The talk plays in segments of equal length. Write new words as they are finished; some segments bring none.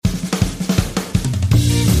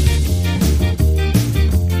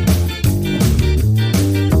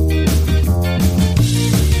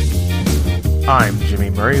I'm Jimmy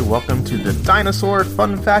Murray. Welcome to the Dinosaur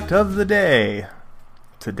Fun Fact of the Day.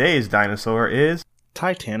 Today's dinosaur is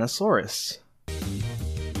Titanosaurus.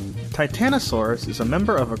 Titanosaurus is a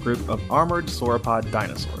member of a group of armored sauropod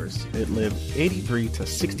dinosaurs. It lived 83 to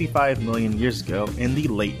 65 million years ago in the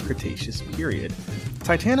late Cretaceous period.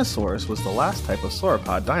 Titanosaurus was the last type of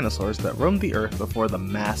sauropod dinosaurs that roamed the Earth before the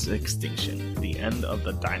mass extinction, the end of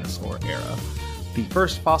the dinosaur era. The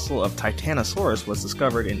first fossil of Titanosaurus was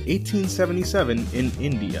discovered in 1877 in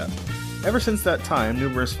India. Ever since that time,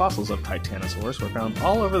 numerous fossils of Titanosaurus were found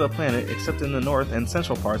all over the planet except in the north and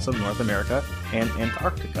central parts of North America and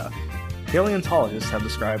Antarctica. Paleontologists have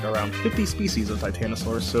described around 50 species of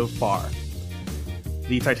Titanosaurus so far.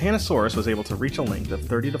 The Titanosaurus was able to reach a length of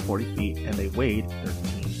 30 to 40 feet and they weighed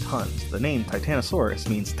 13 tons. The name Titanosaurus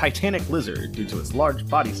means Titanic lizard due to its large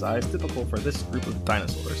body size typical for this group of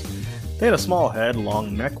dinosaurs. They had a small head,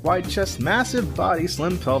 long neck, wide chest, massive body,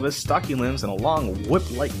 slim pelvis, stocky limbs, and a long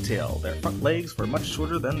whip-like tail. Their front legs were much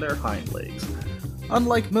shorter than their hind legs.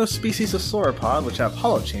 Unlike most species of sauropod, which have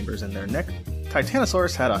hollow chambers in their neck,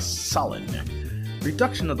 Titanosaurus had a solid neck.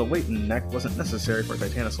 Reduction of the weight in the neck wasn't necessary for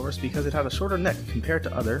Titanosaurus because it had a shorter neck compared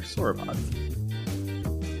to other sauropods.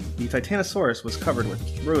 The Titanosaurus was covered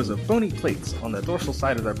with rows of bony plates on the dorsal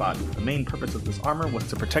side of their body. The main purpose of this armor was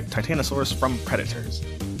to protect Titanosaurus from predators.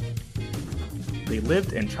 They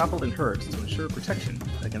lived and traveled in herds to ensure protection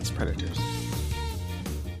against predators.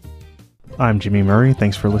 I'm Jimmy Murray.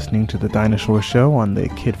 Thanks for listening to The Dinosaur Show on the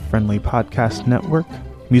Kid-Friendly Podcast Network.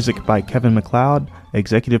 Music by Kevin MacLeod.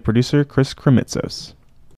 Executive producer Chris Kremitzos.